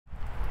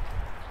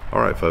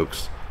Alright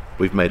folks,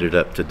 we've made it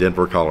up to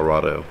Denver,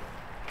 Colorado.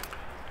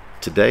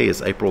 Today is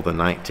April the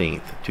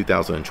 19th,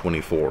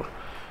 2024.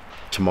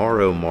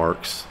 Tomorrow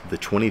marks the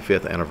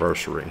 25th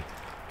anniversary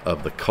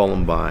of the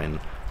Columbine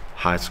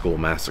High School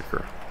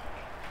Massacre.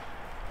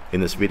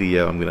 In this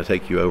video, I'm going to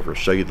take you over,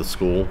 show you the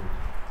school,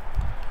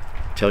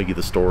 tell you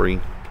the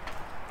story.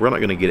 We're not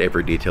going to get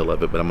every detail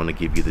of it, but I'm going to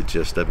give you the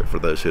gist of it for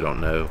those who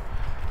don't know.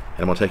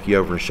 And I'm going to take you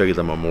over and show you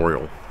the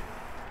memorial.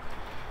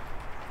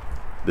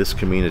 This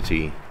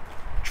community,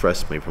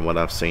 trust me, from what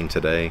I've seen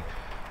today,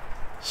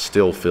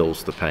 still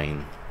feels the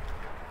pain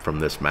from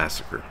this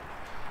massacre.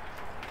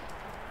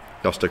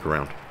 Y'all stick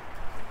around.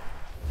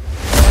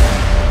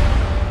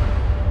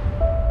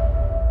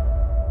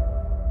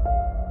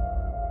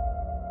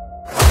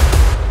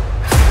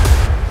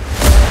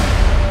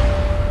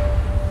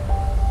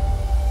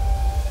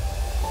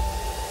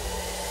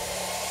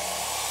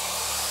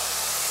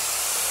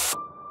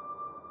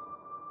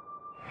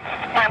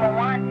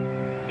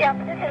 Yeah,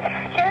 but this is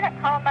Sharon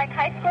at Columbine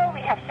High School.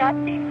 We have shots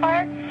being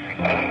fired.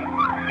 Okay.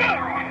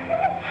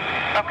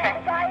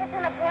 The guy is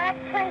in a black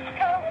trench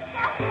coat.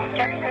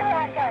 Jerry's a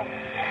bad guy.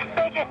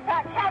 They just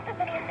shot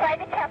somebody inside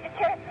the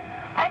cafeteria.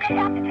 I'm going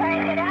to have to try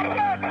and get out of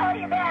here and call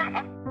you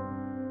back.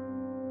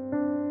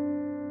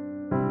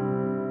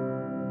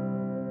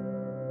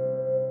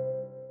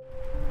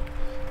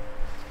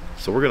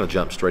 So we're going to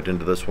jump straight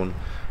into this one.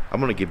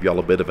 I'm going to give y'all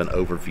a bit of an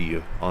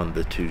overview on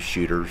the two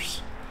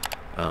shooters.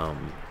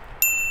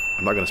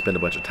 I'm not going to spend a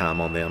bunch of time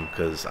on them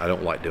because I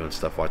don't like doing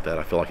stuff like that.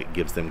 I feel like it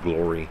gives them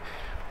glory,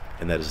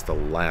 and that is the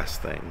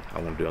last thing I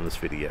want to do on this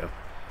video.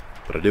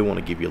 But I do want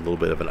to give you a little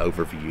bit of an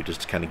overview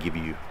just to kind of give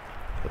you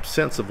a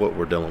sense of what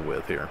we're dealing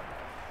with here.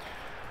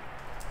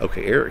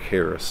 Okay, Eric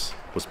Harris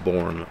was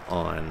born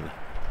on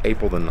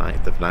April the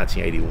 9th of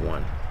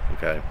 1981.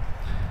 Okay,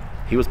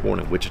 he was born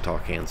in Wichita,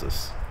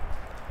 Kansas.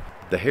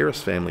 The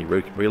Harris family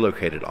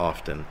relocated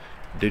often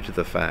due to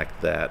the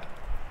fact that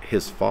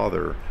his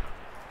father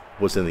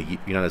was in the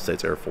United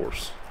States Air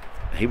Force.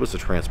 He was a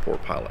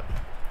transport pilot.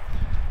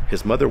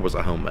 His mother was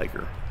a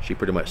homemaker. She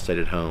pretty much stayed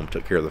at home,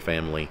 took care of the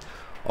family,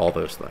 all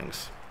those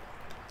things.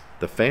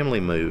 The family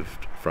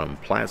moved from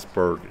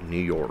Plattsburgh, New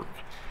York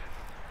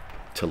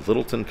to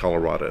Littleton,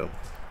 Colorado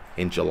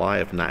in July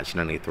of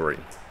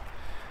 1993.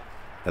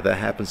 Now that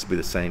happens to be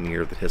the same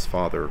year that his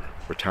father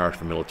retired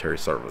from military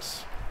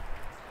service.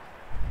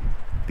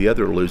 The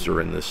other loser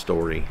in this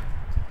story,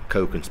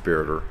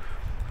 co-conspirator,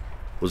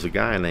 was a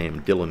guy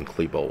named Dylan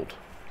Klebold.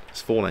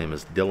 His full name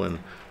is Dylan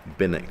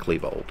Bennett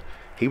Klebold.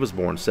 He was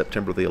born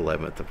September the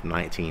 11th of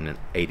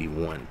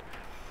 1981.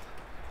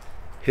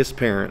 His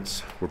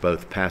parents were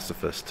both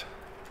pacifist,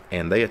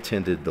 and they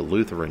attended the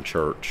Lutheran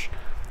church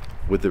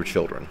with their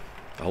children.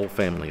 The whole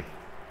family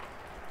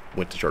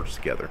went to church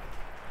together,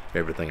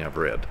 everything I've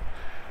read.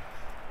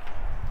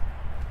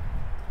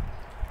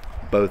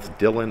 Both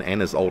Dylan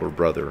and his older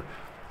brother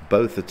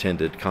both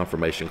attended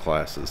confirmation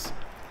classes.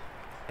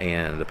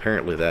 And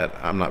apparently that,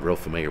 I'm not real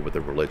familiar with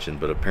the religion,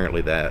 but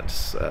apparently that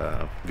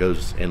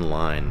goes in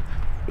line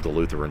with the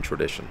Lutheran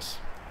traditions.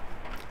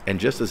 And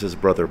just as his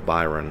brother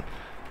Byron,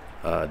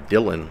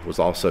 Dylan was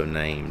also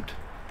named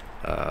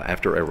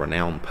after a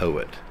renowned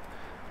poet.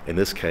 In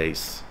this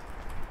case,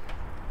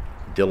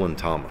 Dylan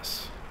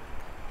Thomas.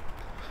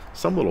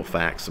 Some little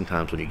facts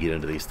sometimes when you get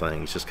into these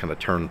things just kind of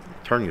turn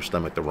your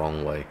stomach the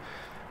wrong way.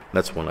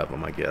 That's one of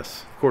them, I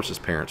guess. Of course, his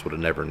parents would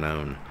have never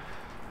known.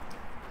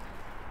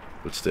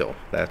 But still,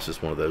 that's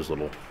just one of those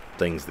little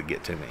things that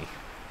get to me.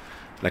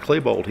 Now,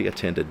 Klebold, he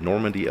attended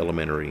Normandy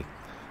Elementary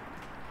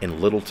in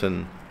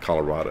Littleton,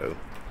 Colorado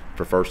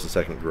for first and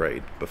second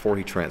grade before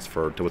he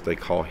transferred to what they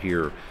call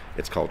here,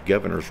 it's called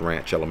Governor's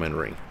Ranch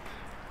Elementary.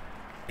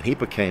 And he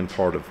became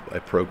part of a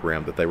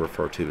program that they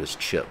refer to as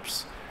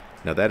CHIPS.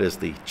 Now, that is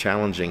the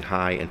Challenging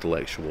High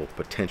Intellectual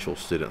Potential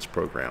Students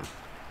Program.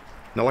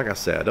 Now, like I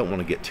said, I don't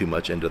want to get too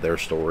much into their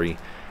story,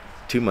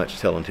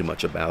 telling too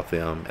much about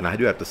them, and I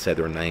do have to say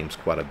their names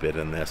quite a bit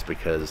in this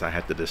because I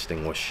have to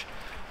distinguish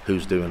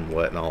who's doing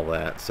what and all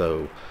that,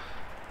 so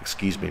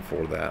excuse me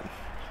for that.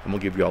 I'm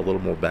going to give you all a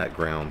little more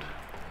background.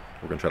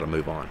 We're going to try to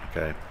move on,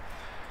 okay?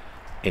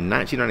 In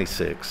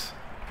 1996,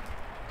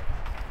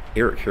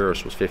 Eric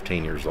Harris was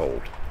 15 years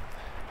old.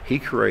 He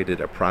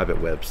created a private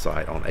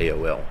website on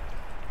AOL.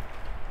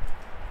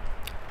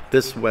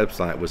 This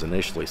website was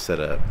initially set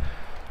up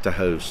to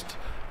host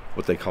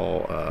what they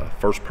call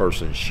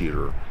first-person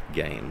shooter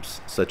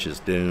games, such as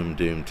Doom,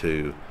 Doom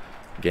 2,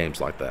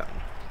 games like that.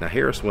 Now,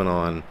 Harris went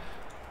on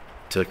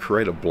to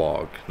create a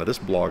blog. Now, this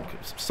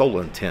blog's sole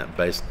intent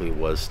basically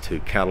was to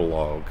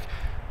catalog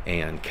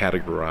and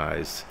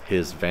categorize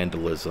his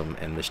vandalism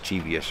and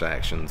mischievous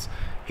actions.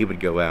 He would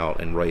go out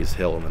and raise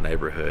hell in the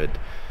neighborhood,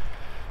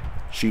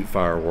 shoot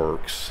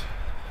fireworks,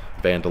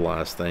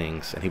 vandalize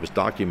things, and he was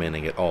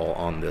documenting it all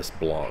on this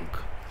blog.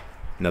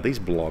 Now, these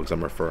blogs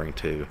I'm referring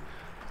to,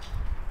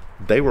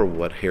 they were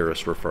what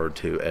Harris referred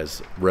to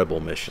as rebel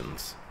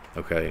missions,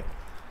 okay?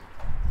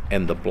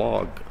 And the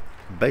blog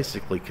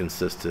basically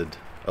consisted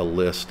a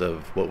list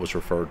of what was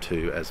referred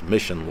to as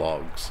mission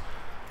logs.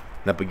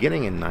 Now,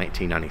 beginning in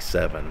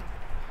 1997,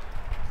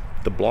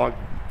 The blog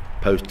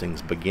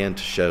postings began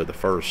to show the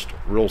first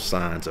real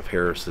signs of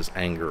Harris's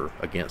anger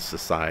against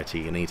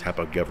society and any type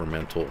of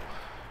governmental,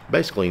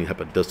 basically any type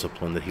of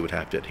discipline that he would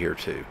have to adhere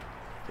to.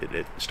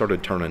 It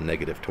started turning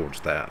negative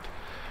towards that.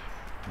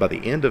 By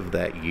the end of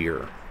that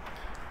year,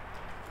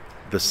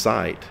 the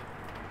site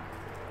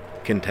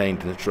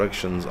contained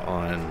instructions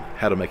on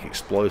how to make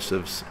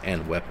explosives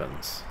and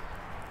weapons.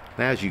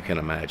 Now, as you can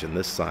imagine,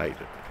 this site,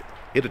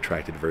 it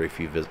attracted very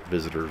few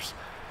visitors,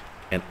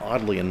 and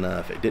oddly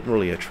enough, it didn't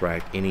really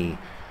attract any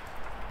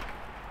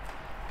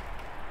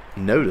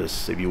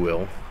notice, if you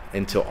will,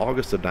 until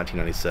August of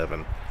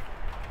 1997.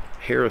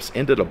 Harris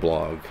ended a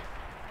blog,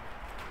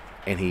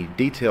 and he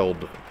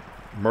detailed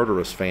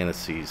murderous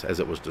fantasies, as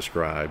it was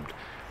described,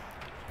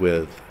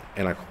 with,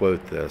 and I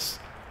quote this,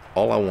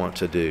 "All I want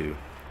to do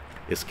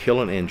is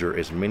kill and injure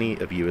as many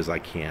of you as I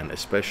can,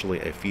 especially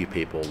a few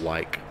people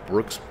like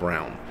Brooks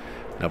Brown."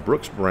 Now,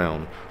 Brooks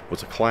Brown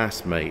was a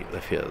classmate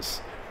of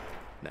his.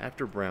 Now,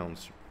 after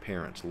Brown's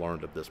parents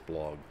learned of this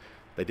blog,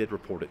 they did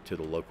report it to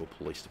the local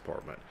police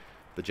department,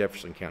 the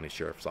Jefferson County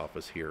Sheriff's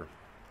Office here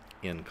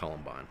in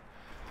Columbine.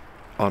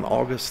 On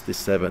August the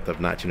 7th of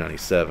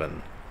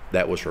 1997,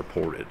 that was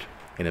reported.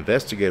 An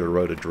investigator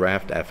wrote a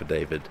draft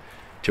affidavit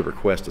to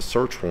request a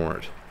search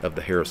warrant of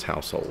the Harris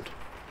household.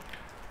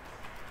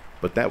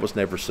 But that was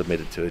never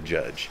submitted to a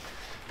judge.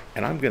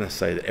 And I'm going to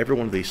say that every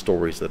one of these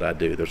stories that I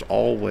do, there's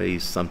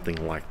always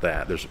something like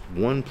that. There's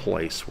one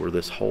place where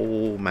this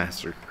whole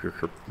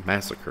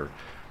massacre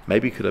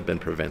maybe could have been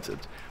prevented.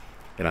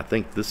 And I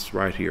think this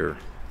right here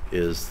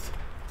is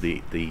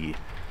the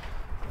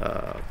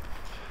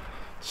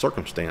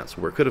circumstance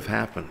where it could have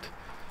happened.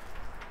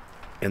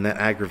 And that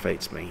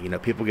aggravates me. You know,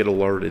 people get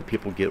alerted,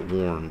 people get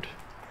warned,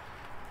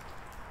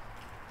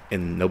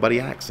 and nobody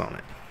acts on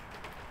it.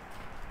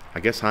 I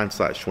guess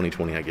hindsight's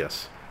 20/20, I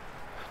guess.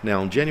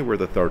 Now, on January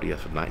the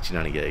 30th of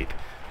 1998,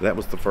 that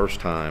was the first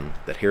time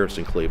that Harris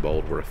and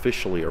Klebold were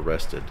officially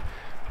arrested.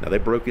 Now, they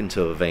broke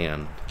into a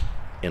van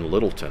in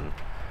Littleton,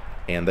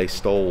 and they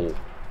stole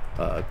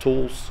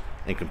tools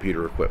and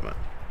computer equipment.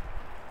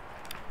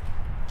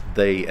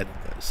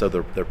 So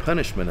their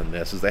punishment in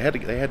this is they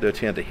had to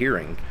attend a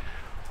hearing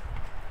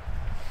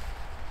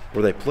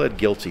where they pled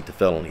guilty to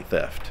felony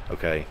theft,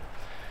 okay?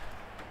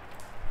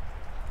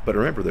 But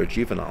remember, they're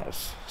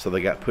juveniles, so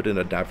they got put in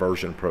a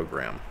diversion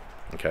program,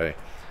 okay?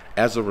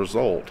 As a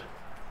result,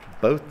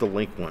 both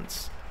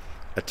delinquents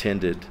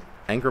attended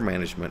anger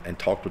management and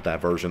talked with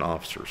diversion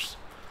officers.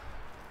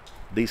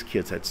 These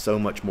kids had so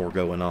much more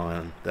going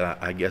on that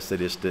I guess they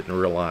just didn't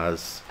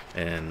realize,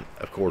 and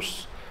of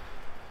course,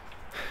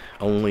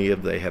 only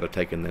if they had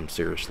taken them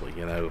seriously,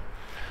 you know?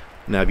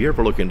 Now, if you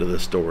ever look into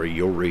this story,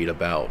 you'll read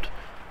about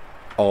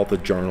all the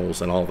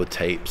journals and all the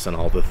tapes and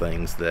all the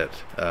things that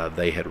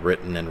they had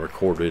written and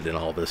recorded and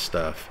all this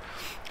stuff.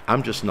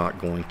 I'm just not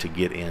going to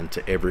get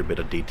into every bit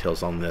of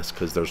details on this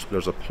because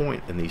there's a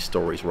point in these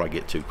stories where I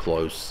get too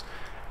close,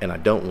 and I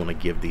don't want to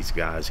give these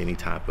guys any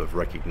type of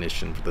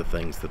recognition for the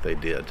things that they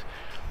did.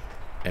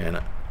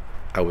 And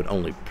I would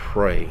only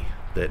pray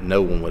that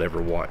no one would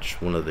ever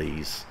watch one of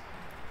these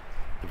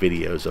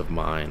videos of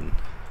mine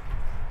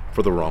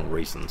for the wrong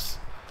reasons.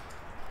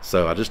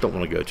 So I just don't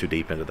want to go too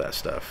deep into that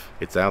stuff.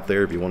 It's out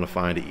there. If you want to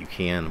find it, you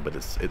can, but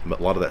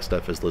a lot of that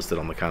stuff is listed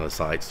on the kind of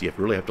sites you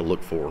really have to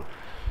look for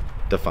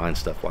to find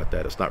stuff like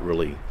that. It's not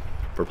really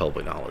for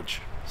public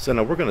knowledge. So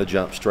now we're going to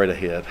jump straight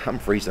ahead. I'm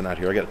freezing out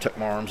here. I got to tuck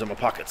my arms in my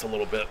pockets a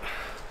little bit.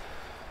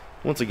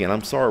 Once again,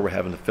 I'm sorry we're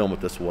having to film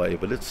it this way,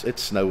 but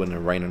it's snowing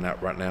and raining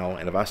out right now,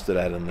 and if I stood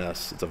out in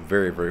this, it's a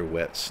very, very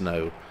wet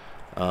snow.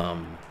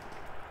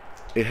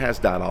 It has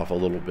died off a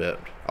little bit.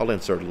 I'll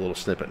insert a little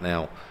snippet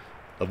now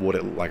of what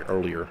it looked like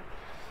earlier.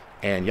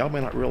 And y'all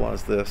may not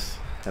realize this,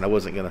 and I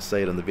wasn't going to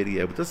say it in the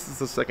video, but this is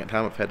the second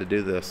time I've had to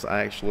do this.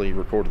 I actually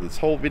recorded this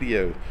whole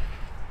video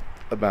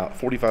about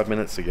 45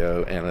 minutes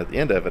ago, and at the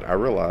end of it, I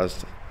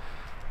realized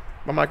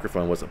my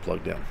microphone wasn't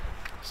plugged in.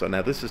 So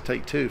now this is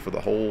take 2 for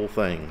the whole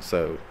thing,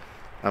 so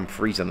I'm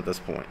freezing at this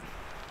point.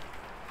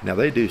 Now,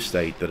 they do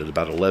state that at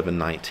about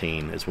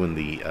 11:19 is when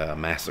the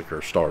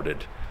massacre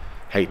started.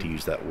 Hate to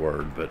use that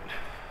word, but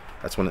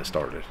that's when it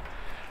started.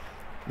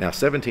 Now,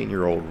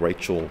 17-year-old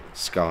Rachel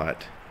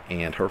Scott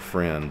and her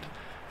friend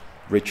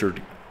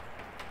Richard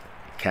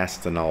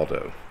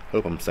Castanaldo,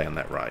 hope I'm saying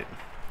that right,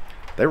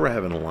 they were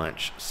having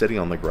lunch sitting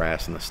on the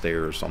grass and the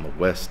stairs on the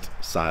west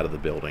side of the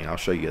building. I'll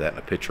show you that in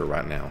a picture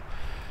right now.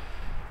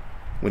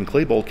 When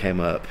Klebold came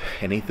up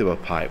and he threw a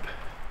pipe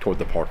toward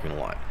the parking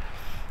lot.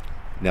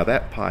 Now,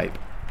 that pipe,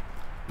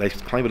 they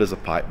claim it as a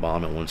pipe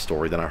bomb in one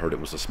story, then I heard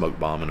it was a smoke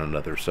bomb in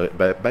another. So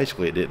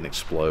basically it didn't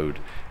explode,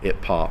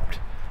 it popped,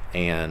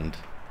 and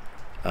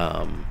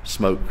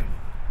smoke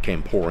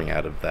came pouring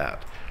out of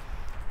that.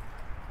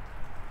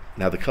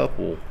 Now, the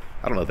couple,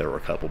 I don't know if they were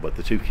a couple, but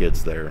the two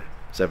kids there,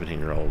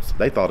 17-year-olds,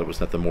 they thought it was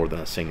nothing more than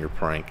a senior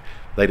prank.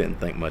 They didn't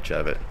think much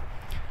of it.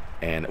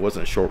 And it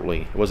wasn't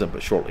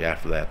but shortly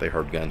after that they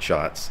heard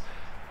gunshots,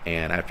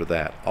 and after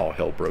that all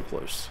hell broke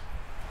loose.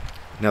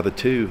 Now, the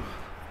two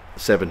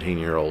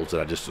 17-year-olds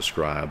that I just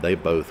described, they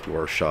both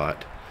were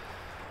shot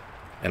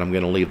And I'm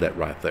going to leave that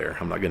right there.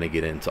 I'm not going to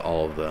get into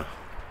all of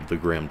the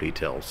grim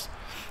details.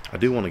 I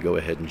do want to go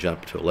ahead and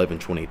jump to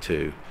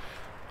 11:22,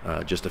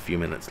 just a few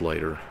minutes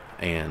later,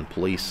 and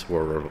police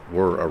were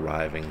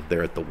arriving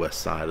there at the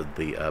west side of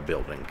the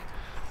building.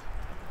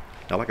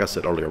 Now, like I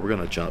said earlier, we're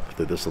going to jump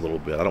through this a little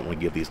bit. I don't want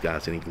to give these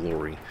guys any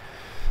glory.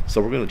 So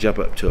we're going to jump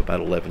up to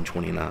about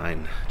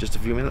 11:29, just a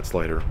few minutes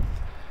later.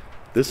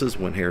 This is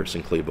when Harris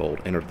and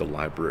Klebold entered the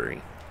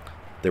library.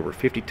 There were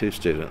 52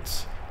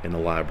 students in the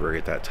library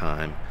at that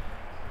time,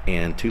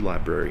 and 2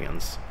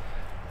 librarians.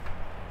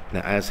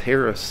 Now, as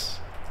Harris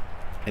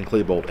and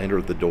Klebold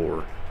entered the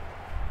door,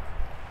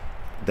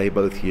 they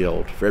both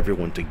yelled for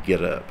everyone to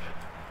get up.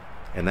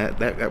 And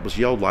that was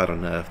yelled loud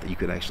enough that you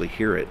could actually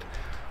hear it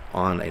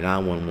on a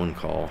 911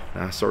 call.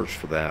 Now, I searched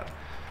for that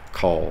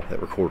call,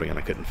 that recording, and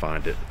I couldn't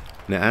find it.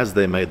 Now, as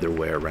they made their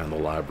way around the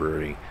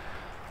library,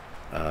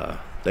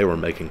 they were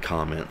making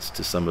comments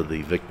to some of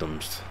the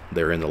victims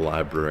there in the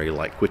library,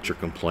 like, quit your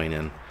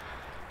complaining,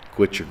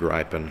 quit your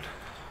griping,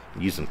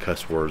 using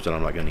cuss words that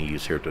I'm not going to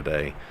use here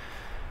today.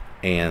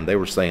 And they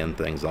were saying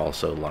things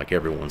also like,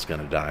 everyone's going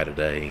to die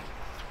today,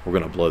 we're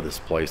going to blow this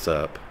place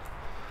up.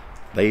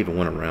 They even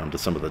went around to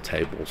some of the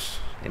tables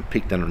and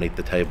peeked underneath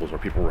the tables where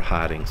people were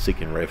hiding,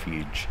 seeking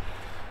refuge,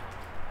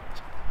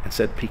 and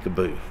said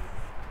peekaboo,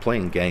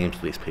 playing games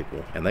with these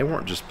people. And they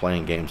weren't just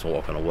playing games and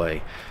walking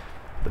away.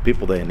 The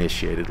people they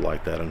initiated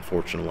like that,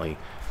 unfortunately,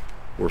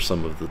 were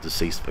some of the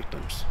deceased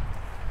victims.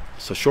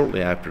 So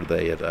shortly after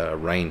they had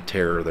rained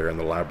terror there in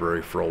the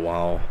library for a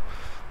while,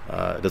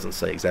 it doesn't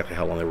say exactly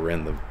how long they were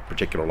in the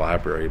particular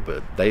library,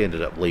 but they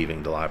ended up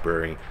leaving the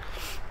library.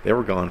 They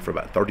were gone for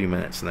about 30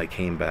 minutes, and they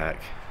came back,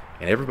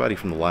 and everybody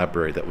from the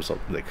library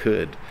that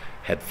could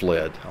had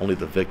fled. Only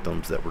the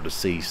victims that were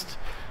deceased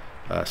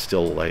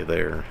still lay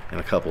there, and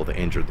a couple of the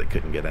injured that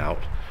couldn't get out.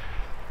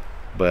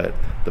 But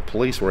the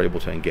police were able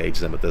to engage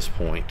them at this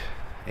point,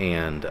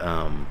 and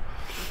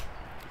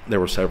there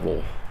were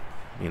several,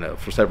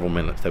 for several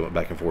minutes they went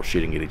back and forth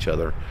shooting at each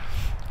other.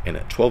 And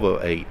at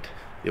 12:08,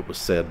 it was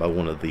said by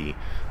one of the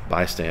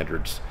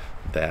bystanders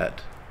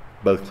that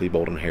both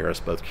Klebold and Harris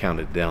both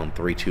counted down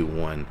 3, 2,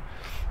 1,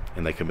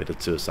 and they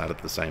committed suicide at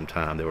the same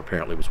time. There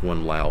apparently was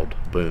one loud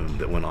boom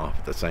that went off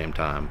at the same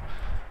time.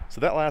 So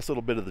that last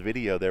little bit of the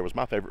video there was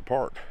my favorite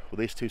part, where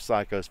these 2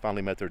 psychos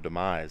finally met their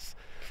demise.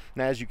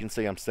 Now, as you can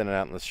see, I'm standing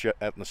out in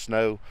the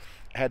snow.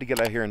 I had to get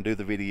out here and do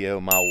the video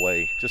my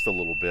way just a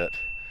little bit.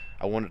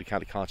 I wanted to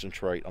kind of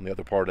concentrate on the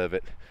other part of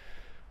it.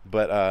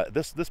 But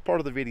this part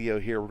of the video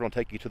here, we're going to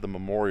take you to the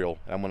memorial,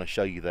 and I'm going to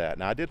show you that.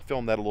 Now, I did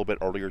film that a little bit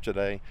earlier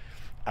today.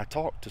 I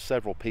talked to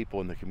several people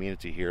in the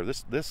community here.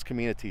 This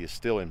community is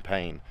still in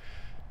pain.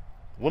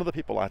 One of the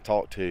people I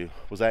talked to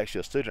was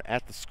actually a student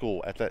at the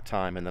school at that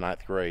time in the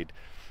 9th grade.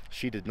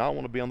 She did not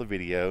want to be on the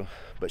video,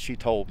 but she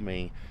told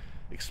me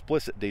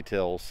explicit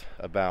details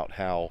about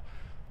how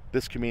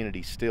this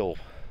community still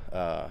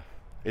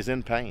is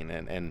in pain,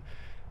 and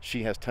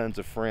she has tons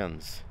of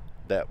friends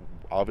that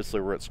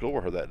obviously were at school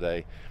with her that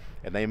day,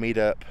 and they meet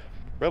up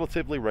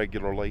relatively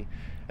regularly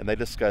and they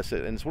discuss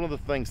it. And it's one of the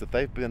things that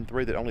they've been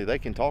through that only they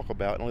can talk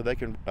about, and only they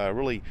can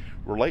really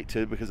relate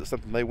to, because it's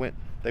something they went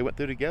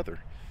through together.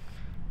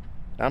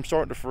 Now, I'm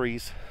starting to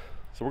freeze,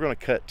 so we're going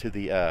to cut to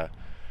the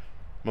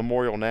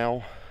memorial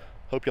now.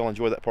 Hope y'all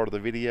enjoy that part of the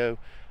video.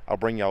 I'll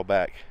bring y'all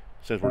back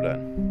as soon as we're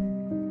done.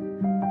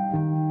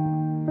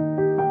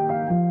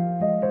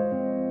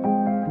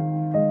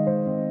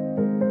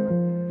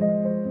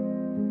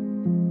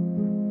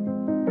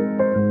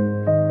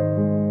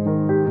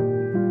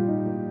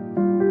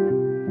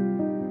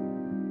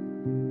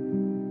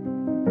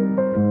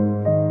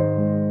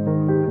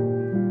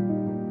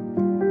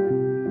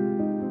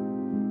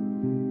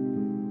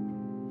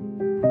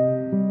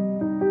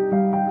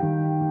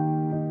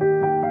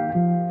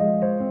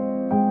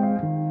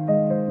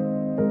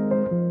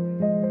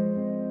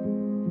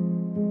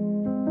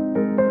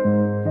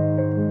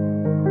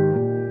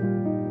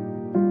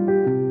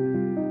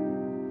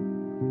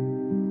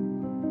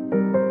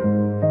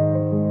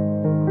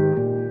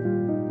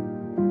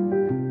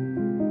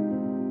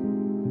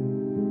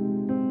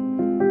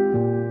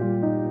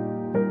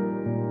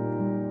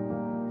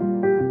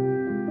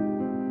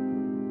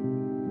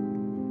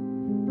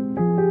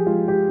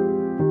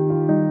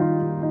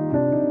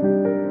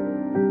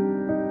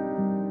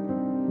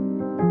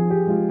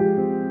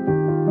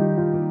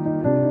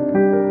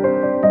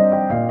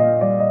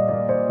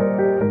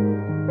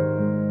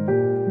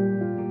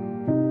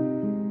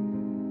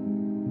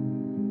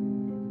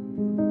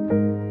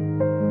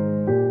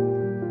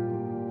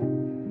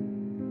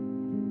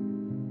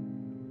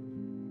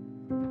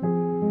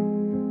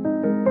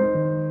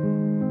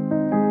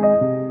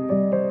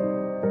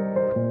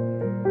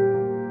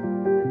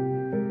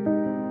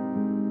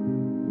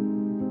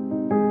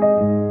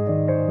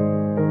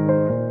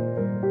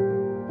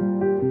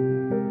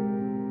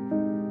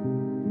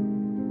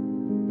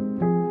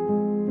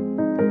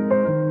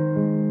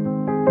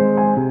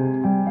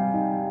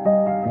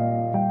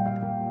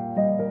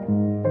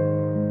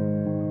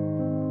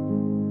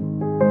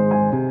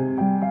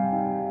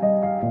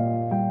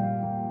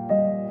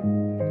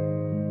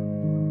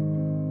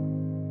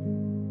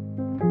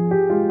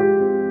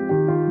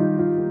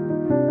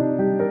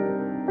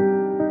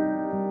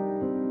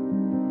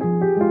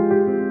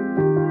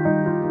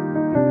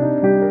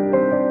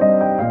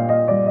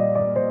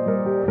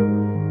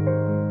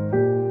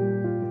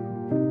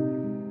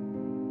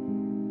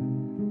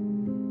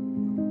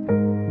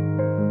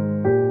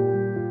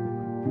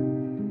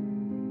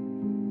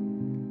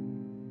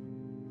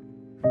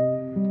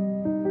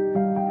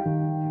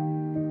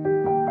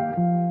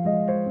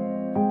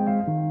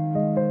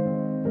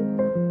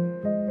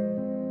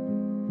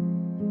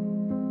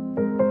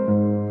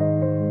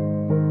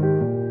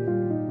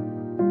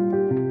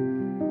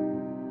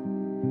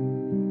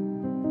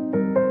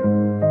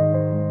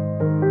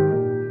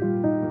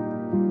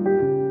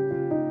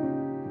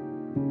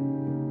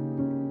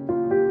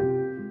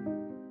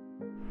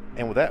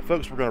 with that,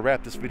 folks, we're going to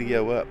wrap this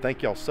video up.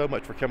 Thank y'all so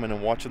much for coming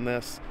and watching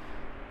this.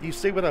 You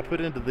see what I put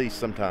into these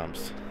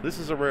sometimes. This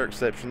is a rare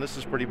exception. This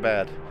is pretty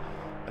bad.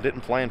 I didn't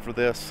plan for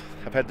this.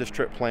 I've had this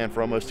trip planned for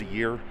almost a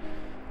year. It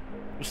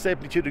was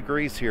 72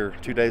 degrees here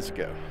 2 days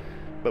ago.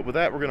 But with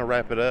that, we're going to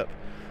wrap it up.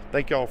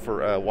 Thank y'all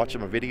for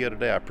watching my video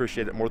today. I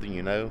appreciate it more than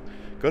you know.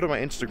 Go to my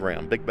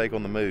Instagram, Big Bake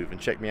on the Move,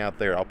 and check me out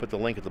there. I'll put the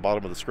link at the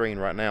bottom of the screen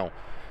right now.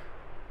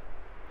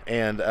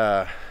 And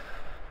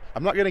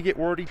I'm not going to get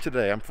wordy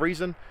today. I'm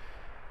freezing,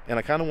 and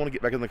I kind of want to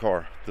get back in the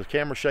car. The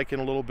camera's shaking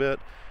a little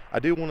bit. I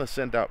do want to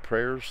send out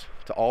prayers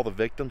to all the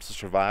victims, the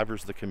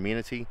survivors, the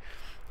community.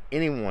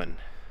 Anyone,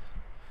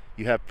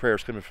 you have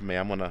prayers coming from me.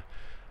 I'm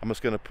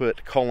just going to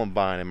put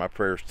Columbine in my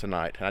prayers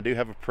tonight. And I do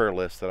have a prayer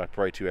list that I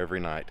pray to every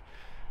night.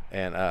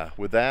 And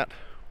with that,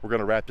 we're going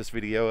to wrap this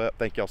video up.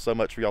 Thank y'all so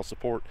much for y'all's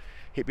support.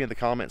 Hit me in the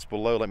comments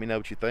below. Let me know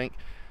what you think.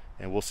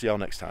 And we'll see y'all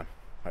next time.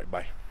 All right,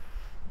 bye.